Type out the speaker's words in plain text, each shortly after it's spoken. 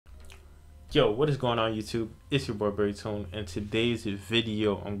Yo, what is going on YouTube? It's your boy Berrytone. In today's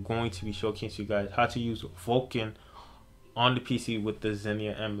video, I'm going to be showcasing you guys how to use Vulkan on the PC with the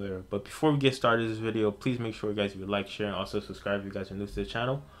Xenia Emulator. But before we get started this video, please make sure you guys would like, share, and also subscribe if you guys are new to the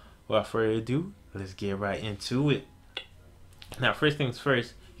channel. Without further ado, let's get right into it. Now, first things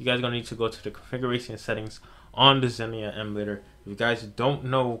first, you guys are going to need to go to the configuration settings on the Xenia Emulator. If you guys don't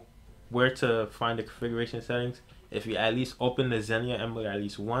know where to find the configuration settings, if you at least open the Xenia Emulator at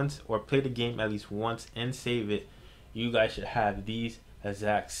least once or play the game at least once and save it, you guys should have these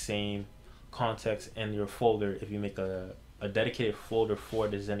exact same contexts in your folder if you make a dedicated folder for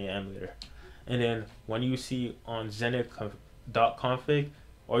the Xenia Emulator. And then when you see on xenia.config,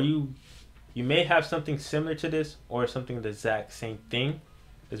 or you may have something similar to this or something the exact same thing,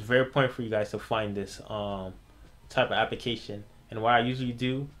 it's very important for you guys to find this type of application. And what I usually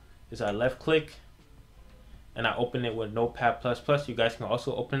do is I left click and I open it with Notepad++. You guys can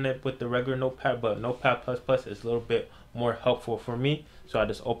also open it with the regular Notepad, but Notepad++ is a little bit more helpful for me. So I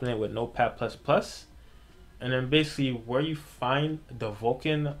just open it with Notepad++. And then basically where you find the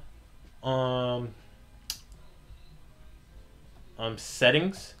Vulkan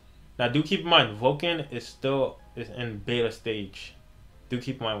settings. Now do keep in mind, Vulkan is in beta stage. Do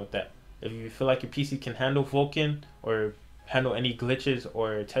keep in mind with that. If you feel like your PC can handle Vulkan or handle any glitches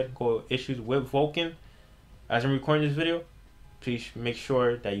or technical issues with Vulkan, as I'm recording this video, please make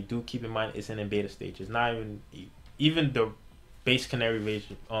sure that you do keep in mind it's in beta stage. It's not even the base Canary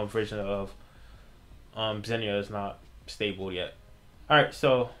version of Xenia is not stable yet. Alright,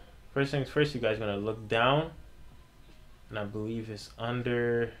 so first things first, you guys are gonna look down, and I believe it's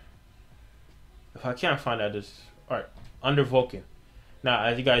under, if I can't find that, just alright, under Vulkan. Now,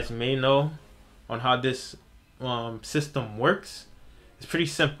 as you guys may know on how this system works, it's pretty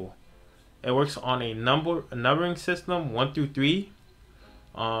simple. It works on a numbering system, 1 through 3,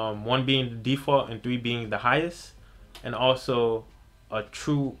 1 being the default and 3 being the highest, and also a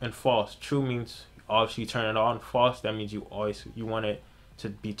true and false. True means obviously turn it on. False, that means you want it to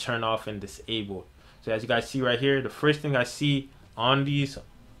be turned off and disabled. So as you guys see right here, the first thing I see on these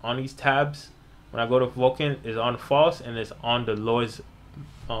tabs when I go to Vulkan is on false, and it's on the lowest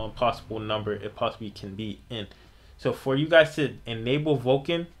possible number it possibly can be in. So for you guys to enable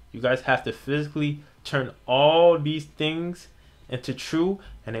Vulkan, you guys have to physically turn all these things into true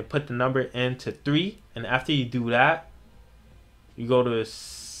and then put the number into 3. And after you do that, you go to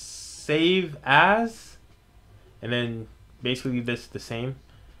save as, and then basically this is the same,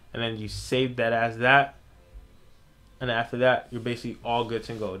 and then you save that as that, and after that you're basically all good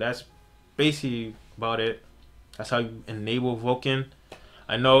to go. That's basically about it. That's how you enable Vulkan.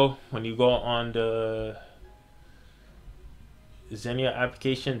 I know when you go on the Xenia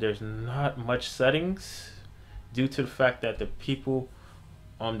application, there's not much settings due to the fact that the people,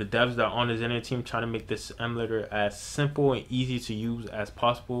 the devs that are on the Xenia team, trying to make this emulator as simple and easy to use as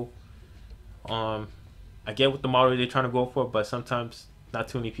possible. I get what the model they're trying to go for, but sometimes not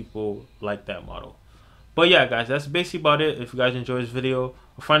too many people like that model. But yeah, guys, that's basically about it. If you guys enjoy this video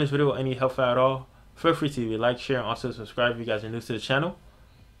or find this video any helpful at all, feel free to like, share, and also subscribe if you guys are new to the channel.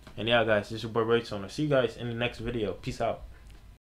 And yeah, guys, this is your boy Berrytone. I'll see you guys in the next video. Peace out.